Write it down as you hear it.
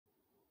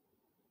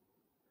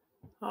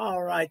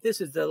All right,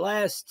 this is the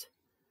last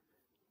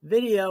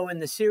video in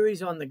the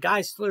series on the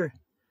Giesler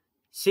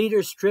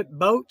Cedar strip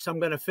boats. I'm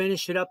going to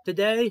finish it up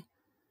today.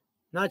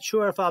 Not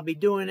sure if I'll be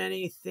doing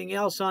anything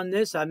else on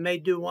this. I may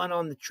do one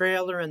on the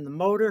trailer and the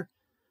motor,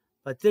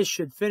 but this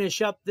should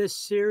finish up this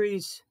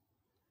series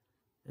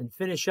and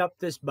finish up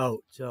this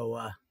boat.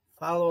 So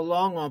follow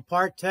along on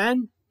part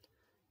 10,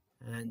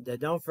 and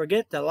don't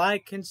forget to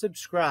like and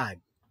subscribe.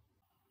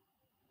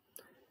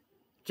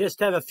 Just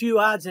have a few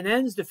odds and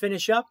ends to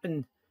finish up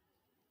and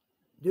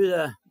do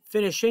the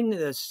finishing,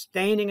 the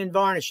staining and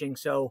varnishing.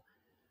 So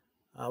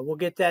we'll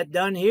get that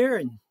done here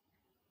and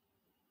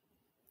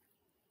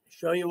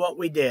show you what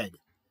we did.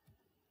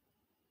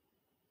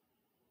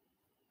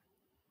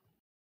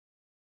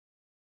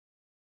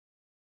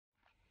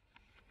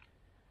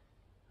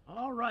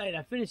 All right,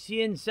 I finished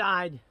the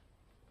inside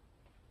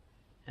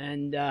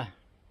and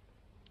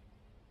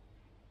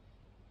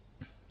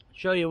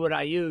show you what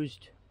I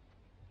used.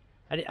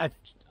 I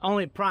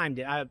only primed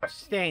it. I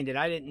stained it.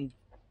 I didn't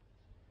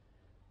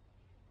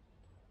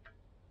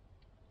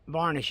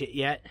varnish it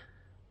yet.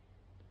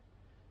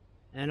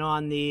 And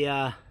on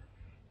the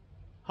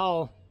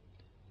hull,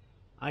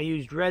 I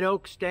used red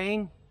oak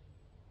stain.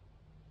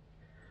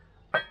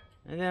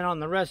 And then on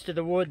the rest of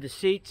the wood, the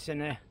seats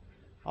and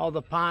all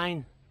the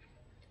pine,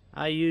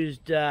 I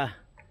used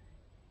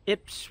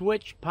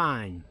Ipswich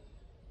pine.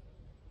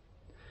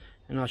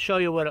 And I'll show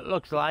you what it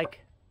looks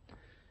like.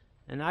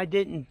 And I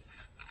didn't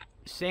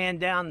sand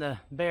down the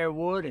bare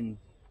wood and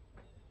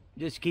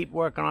just keep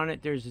working on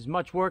it. There's as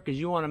much work as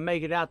you want to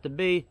make it out to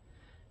be,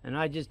 and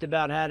I just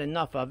about had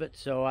enough of it,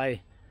 so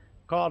I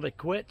called it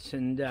quits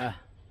and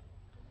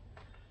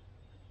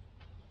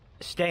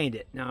stained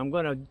it. Now I'm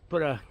going to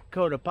put a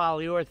coat of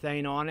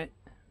polyurethane on it.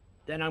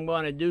 Then I'm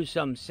going to do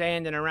some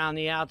sanding around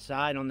the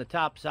outside on the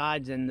top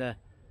sides and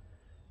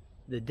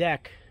the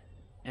deck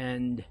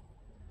and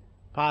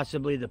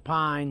possibly the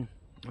pine.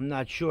 I'm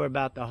not sure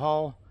about the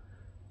hull.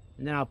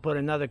 And then I'll put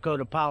another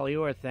coat of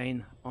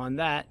polyurethane on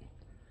that.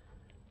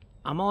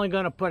 I'm only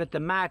going to put at the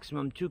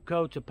maximum 2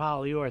 coats of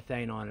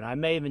polyurethane on it. I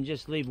may even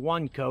just leave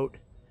 1 coat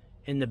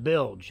in the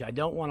bilge. I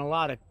don't want a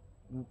lot of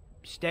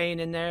stain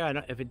in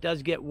there. If it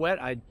does get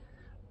wet, I'd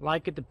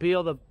like it to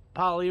peel the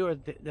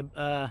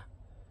polyurethane,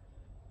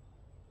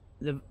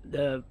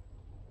 the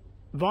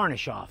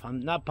varnish off.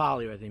 I'm not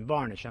polyurethane,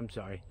 varnish, I'm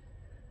sorry.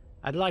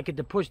 I'd like it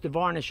to push the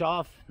varnish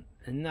off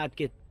and not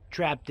get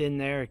trapped in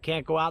there. It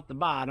can't go out the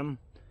bottom.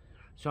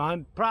 So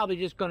I'm probably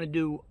just going to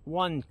do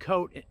 1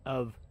 coat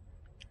of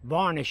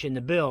varnish in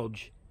the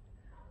bilge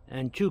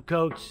and 2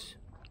 coats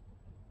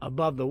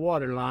above the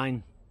water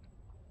line.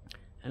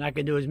 And I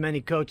can do as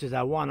many coats as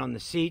I want on the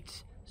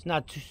seats. It's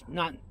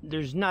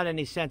there's not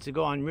any sense of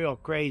going real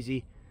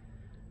crazy.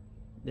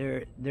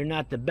 They're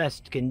not the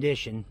best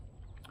condition,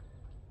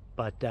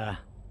 but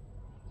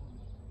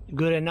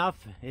good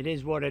enough. It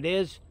is what it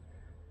is.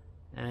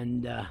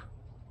 And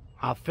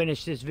I'll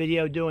finish this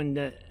video doing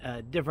the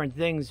different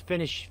things,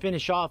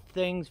 finishing off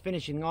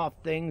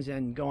things,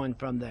 and going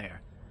from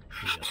there.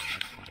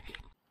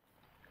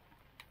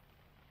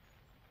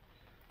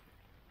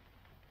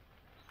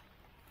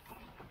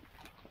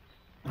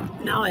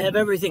 Now I have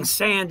everything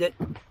sanded.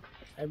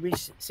 I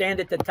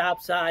sanded the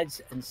top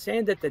sides and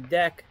sanded the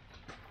deck.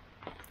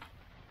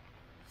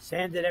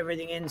 Sanded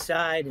everything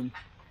inside and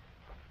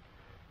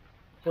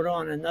put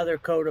on another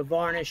coat of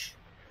varnish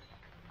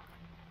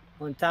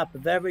on top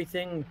of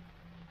everything.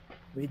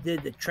 We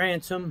did the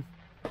transom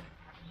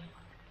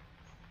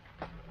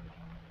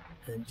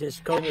and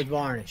just coated with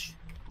varnish.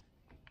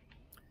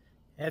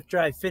 After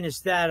I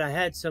finished that, I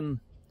had some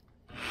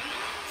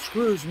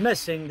screws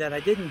missing that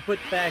I didn't put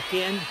back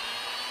in.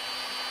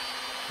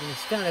 And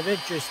it's kind of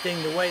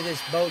interesting the way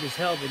this boat is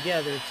held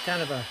together. It's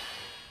kind of a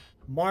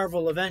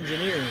marvel of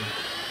engineering.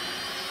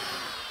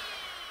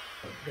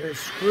 There's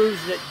screws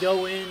that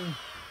go in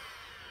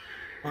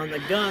on the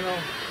gunnel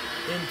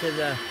into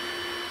the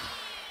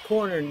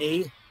corner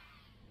knee.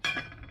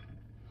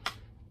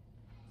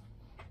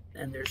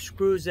 And there's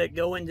screws that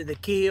go into the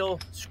keel,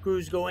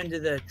 screws go into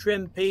the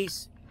trim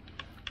piece,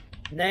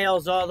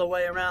 nails all the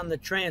way around the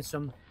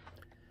transom,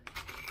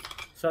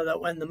 so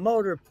that when the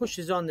motor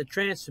pushes on the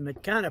transom,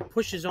 it kind of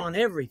pushes on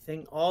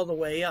everything all the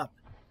way up.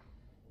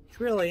 It's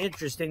really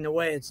interesting the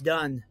way it's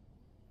done.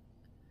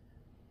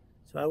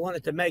 So I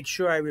wanted to make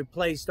sure I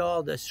replaced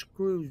all the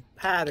screw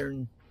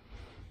pattern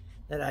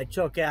that I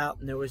took out,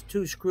 and there was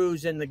 2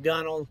 screws in the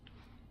gunnel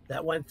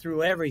that went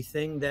through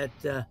everything that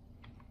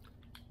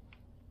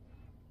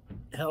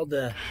held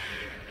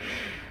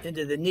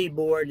into the knee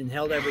board and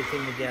held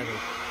everything together.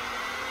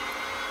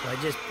 So I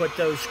just put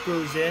those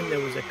screws in. There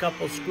was a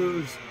couple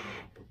screws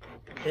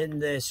in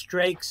the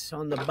strakes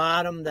on the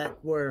bottom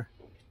that were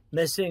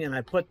missing, and I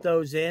put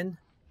those in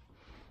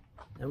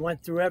and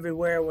went through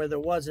everywhere where there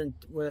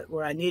wasn't,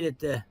 where I needed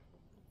to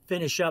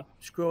finish up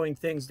screwing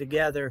things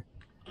together.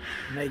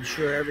 Made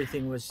sure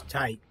everything was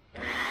tight.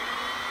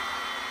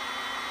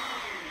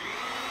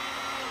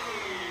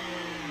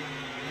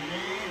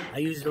 I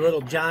used a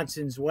little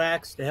Johnson's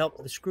wax to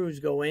help the screws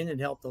go in.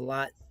 It helped a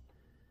lot.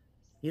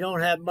 you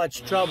don't have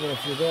much trouble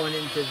if you're going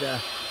into the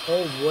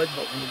old wood,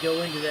 but when you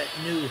go into that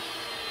new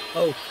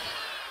oak,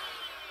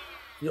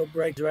 you'll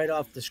break right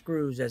off the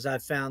screws, as I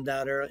found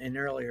out in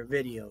earlier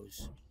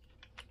videos.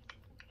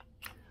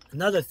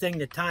 Another thing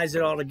that ties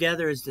it all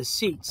together is the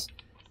seats.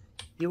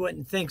 You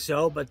wouldn't think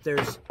so, but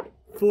there's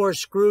 4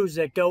 screws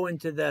that go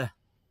into the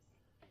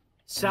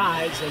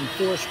sides and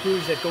 4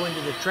 screws that go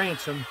into the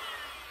transom.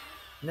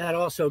 And that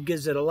also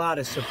gives it a lot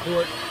of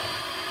support.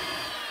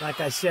 Like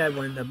I said,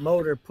 when the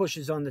motor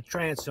pushes on the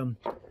transom,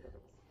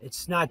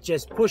 it's not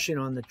just pushing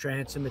on the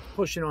transom, it's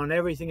pushing on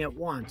everything at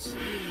once.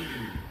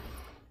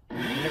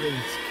 And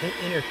everything's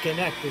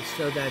interconnected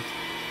so that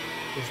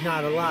there's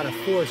not a lot of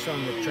force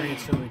on the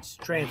transom. It's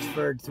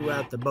transferred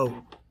throughout the boat.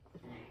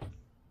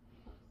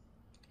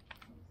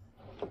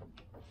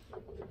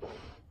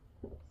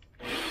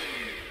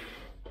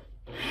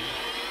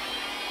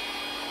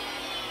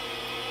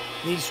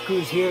 These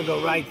screws here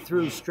go right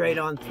through, straight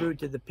on through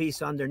to the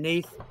piece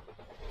underneath.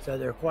 So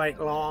they're quite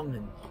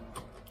long,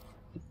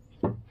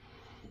 and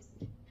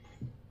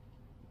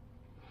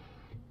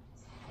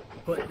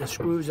putting the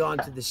screws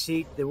onto the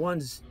seat. The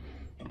ones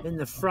in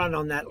the front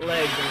on that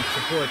leg don't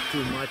support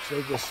too much.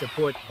 They just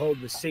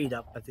hold the seat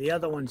up. But the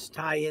other ones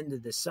tie into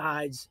the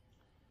sides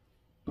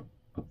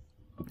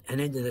and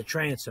into the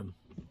transom.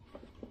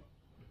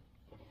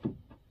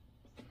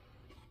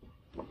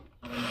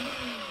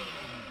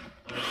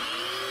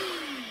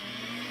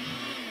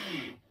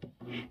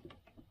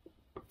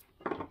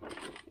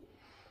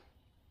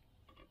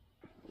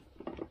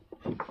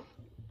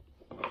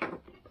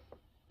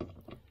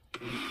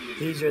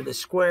 These are the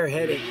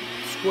square-tipped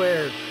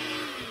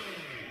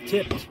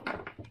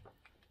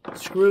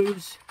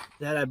screws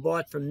that I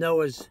bought from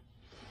Noah's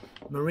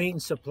Marine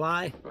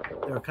Supply.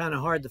 They were kind of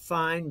hard to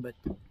find, but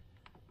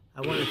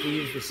I wanted to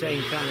use the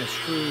same kind of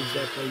screws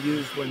that they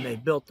used when they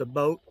built the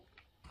boat.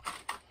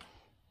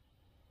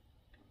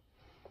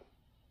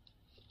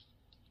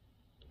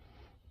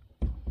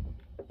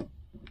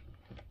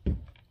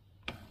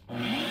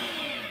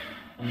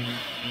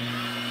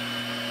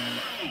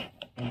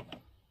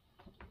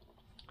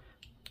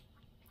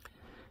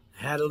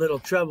 Had a little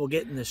trouble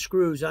getting the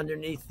screws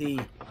underneath the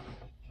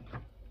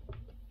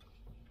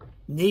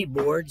knee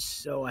boards,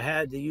 so I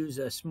had to use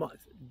a small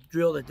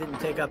drill that didn't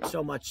take up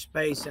so much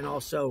space, and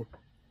also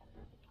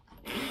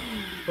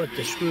put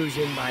the screws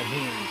in by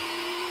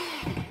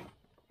hand.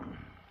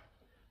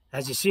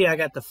 As you see, I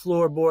got the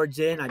floorboards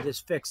in. I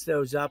just fixed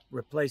those up,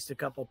 replaced a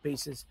couple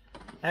pieces.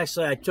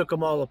 Actually, I took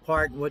them all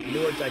apart, and what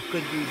boards I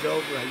could use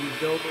over, I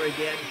used over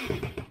again.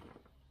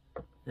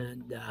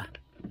 And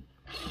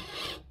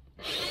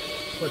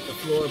put the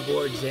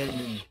floorboards in,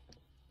 and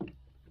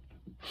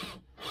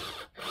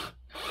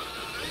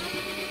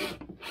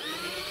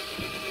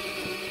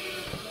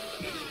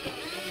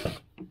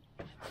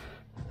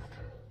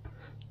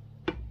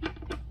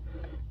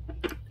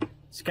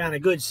it's kind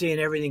of good seeing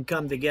everything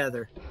come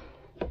together.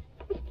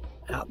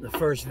 Out in the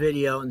first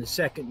video, and the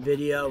second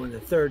video, and the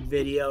third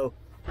video,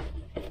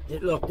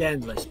 it looked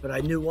endless, but I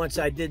knew once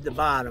I did the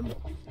bottom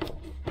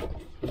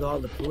with all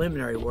the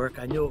preliminary work,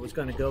 I knew it was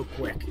going to go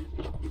quick.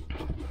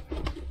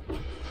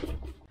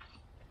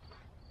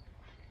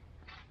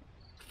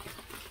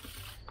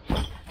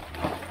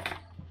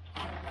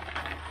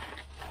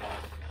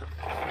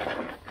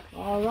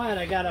 All right,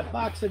 I got a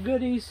box of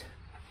goodies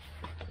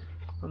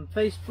from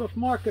Facebook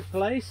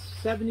Marketplace,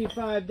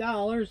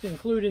 $75,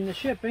 including the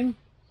shipping.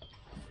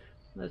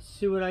 Let's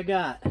see what I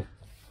got.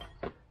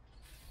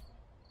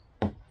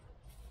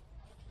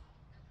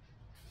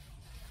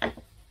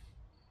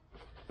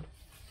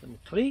 Some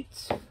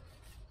cleats.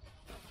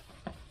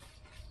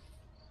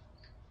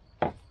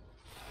 A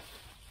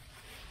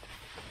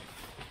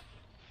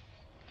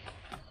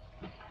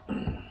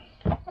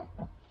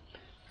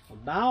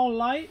bow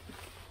light.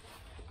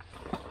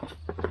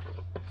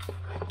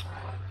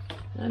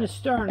 And a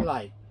stern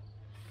light.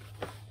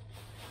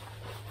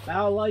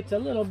 Bow light's a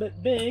little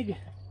bit big,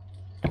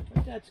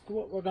 but that's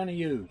what we're going to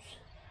use.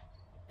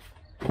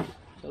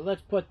 So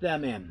let's put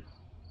them in.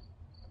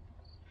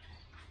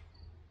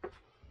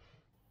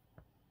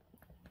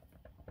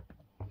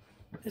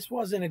 This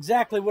wasn't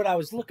exactly what I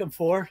was looking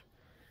for.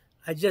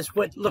 I just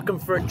went looking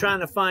for,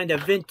 trying to find a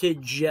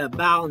vintage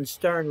bow and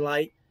stern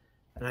light,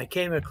 and I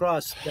came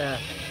across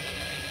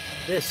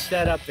this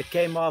setup that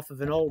came off of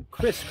an old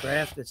Chris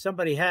Craft that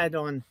somebody had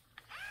on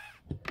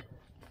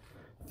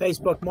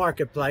Facebook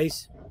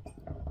Marketplace.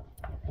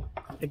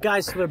 The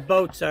Giesler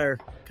boats are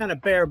kind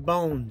of bare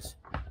bones.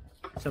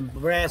 Some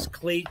brass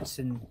cleats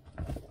and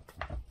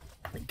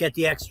get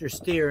the extra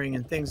steering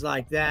and things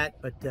like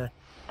that. But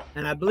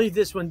and I believe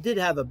this one did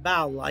have a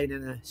bow light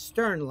and a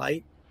stern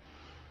light,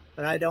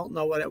 but I don't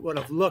know what it would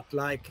have looked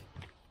like.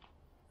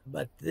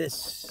 But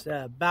this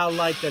bow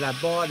light that I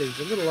bought is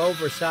a little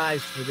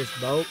oversized for this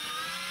boat.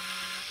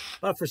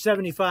 But for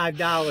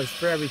 $75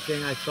 for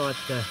everything, I thought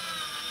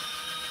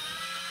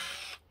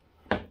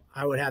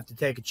I would have to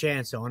take a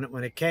chance on it.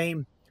 When it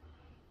came,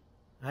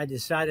 I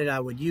decided I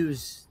would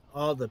use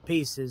all the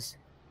pieces,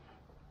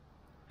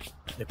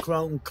 the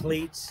chrome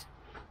cleats,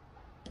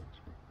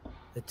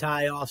 the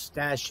tie-off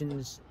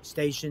stations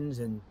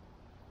and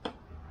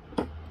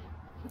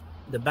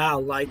the bow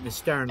light and the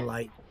stern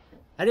light.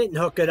 I didn't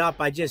hook it up,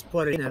 I just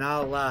put it in, and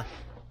I'll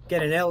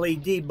get an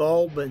LED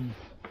bulb and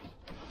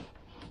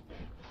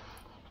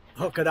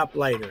hook it up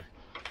later.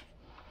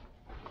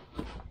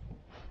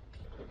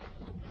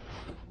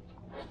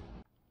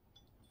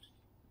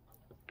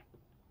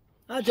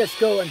 I'll just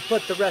go and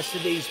put the rest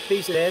of these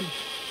pieces in.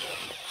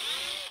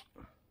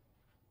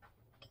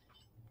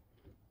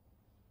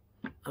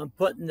 I'm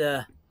putting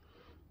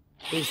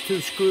these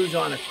two screws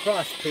on a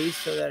cross piece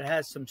so that it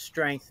has some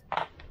strength.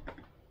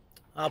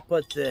 I'll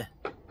put the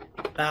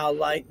bow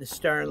light and the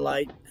stern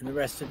light and the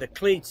rest of the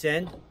cleats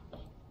in.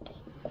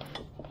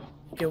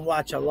 You can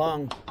watch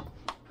along.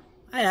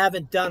 I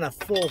haven't done a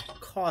full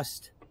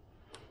cost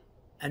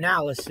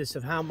analysis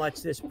of how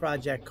much this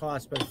project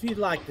costs, but if you'd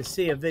like to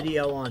see a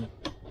video on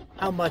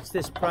how much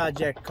this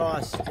project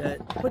costs,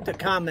 put the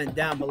comment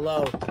down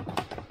below,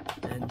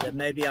 and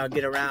maybe I'll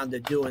get around to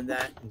doing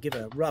that and give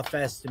a rough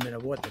estimate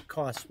of what the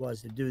cost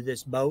was to do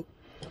this boat.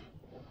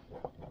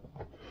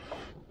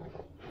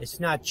 It's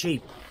not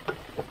cheap,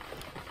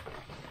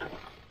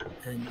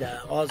 and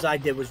all I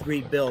did was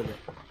rebuild it.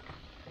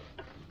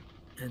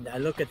 And I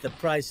look at the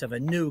price of a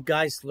new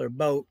Giesler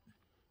boat.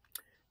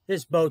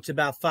 This boat's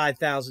about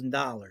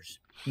 $5,000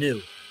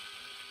 new.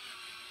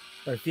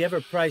 But if you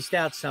ever priced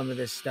out some of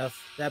this stuff,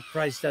 that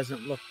price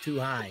doesn't look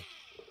too high.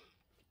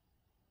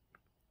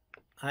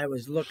 I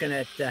was looking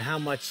at how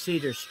much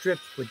cedar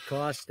strips would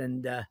cost,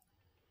 and the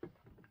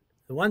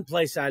one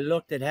place I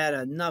looked, it had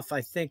enough,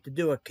 I think, to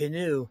do a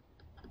canoe,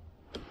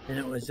 and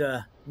it was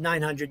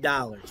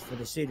 $900 for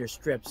the cedar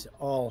strips,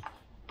 all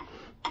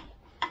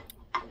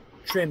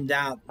trimmed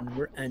out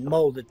and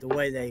molded the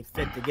way they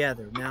fit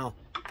together. Now,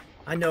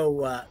 I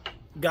know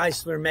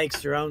Giesler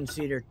makes their own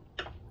cedar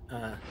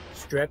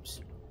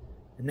strips,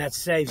 and that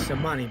saves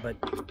some money, but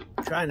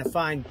trying to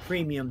find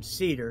premium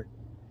cedar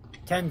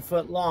 10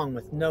 foot long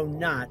with no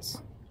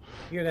knots,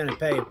 you're going to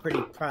pay a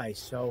pretty price.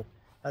 So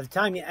by the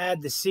time you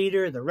add the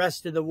cedar, the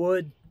rest of the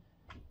wood,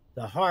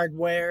 the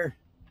hardware,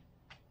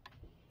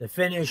 the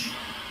finish,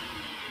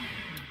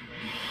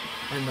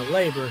 and the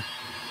labor,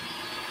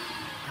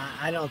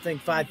 I don't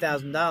think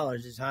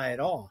 $5,000 is high at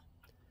all.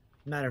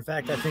 Matter of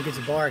fact, I think it's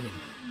a bargain.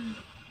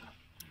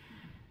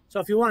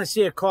 So if you want to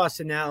see a cost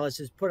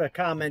analysis, put a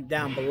comment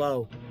down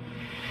below,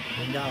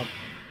 and I'll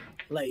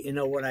let you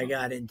know what I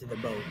got into the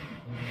boat.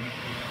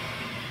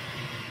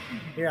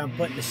 Here I'm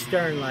putting the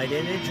stern light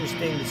in.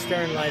 Interesting, the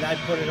stern light, I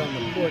put it on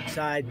the port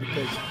side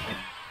because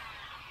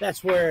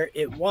that's where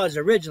it was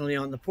originally,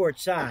 on the port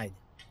side.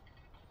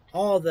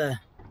 All the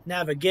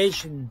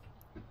navigation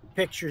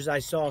pictures I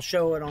saw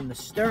show it on the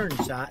stern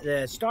side,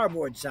 the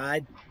starboard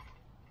side,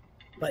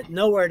 but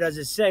nowhere does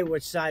it say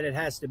which side it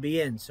has to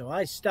be in. So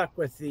I stuck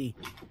with the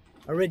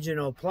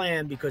original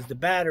plan because the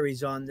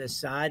battery's on this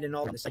side and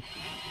all this,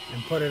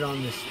 and put it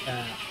on this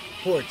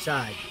port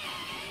side.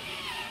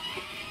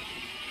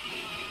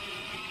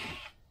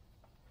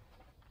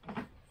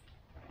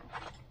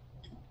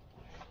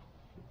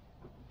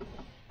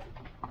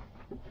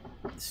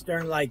 The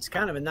stern light's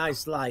kind of a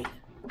nice light.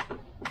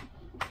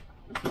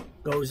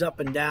 Goes up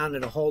and down,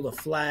 it'll hold a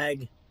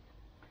flag.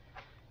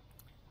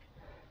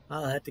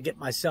 I'll have to get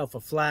myself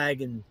a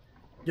flag and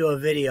do a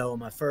video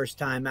my first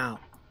time out.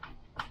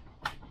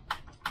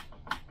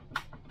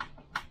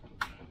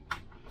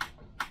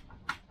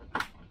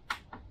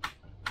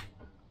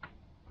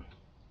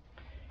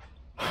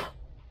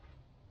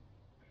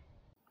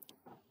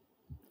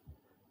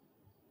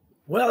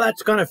 Well,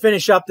 that's going to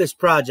finish up this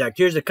project.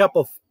 Here's a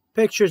couple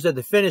pictures of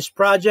the finished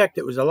project.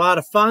 It was a lot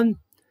of fun.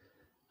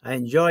 I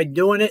enjoyed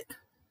doing it.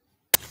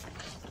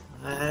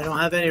 I don't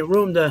have any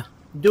room to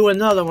do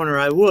another one, or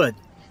I would.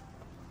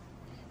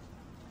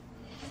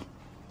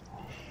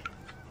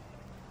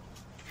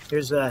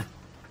 Here's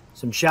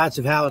some shots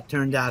of how it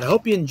turned out. I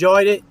hope you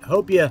enjoyed it. I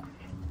hope you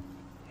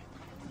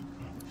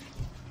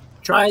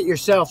try it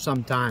yourself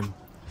sometime.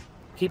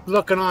 Keep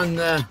looking on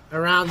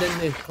around in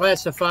the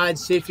classifieds,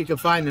 see if you can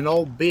find an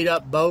old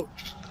beat-up boat.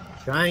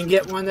 Try and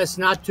get one that's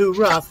not too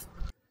rough,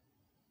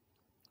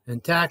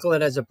 and tackle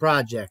it as a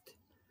project.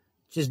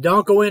 Just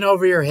don't go in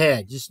over your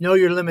head. Just know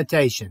your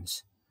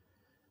limitations.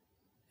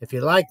 If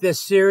you like this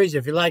series,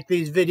 if you like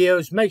these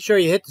videos, make sure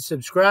you hit the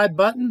subscribe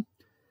button,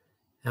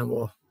 and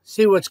we'll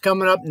see what's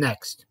coming up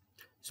next.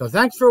 So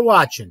thanks for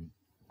watching.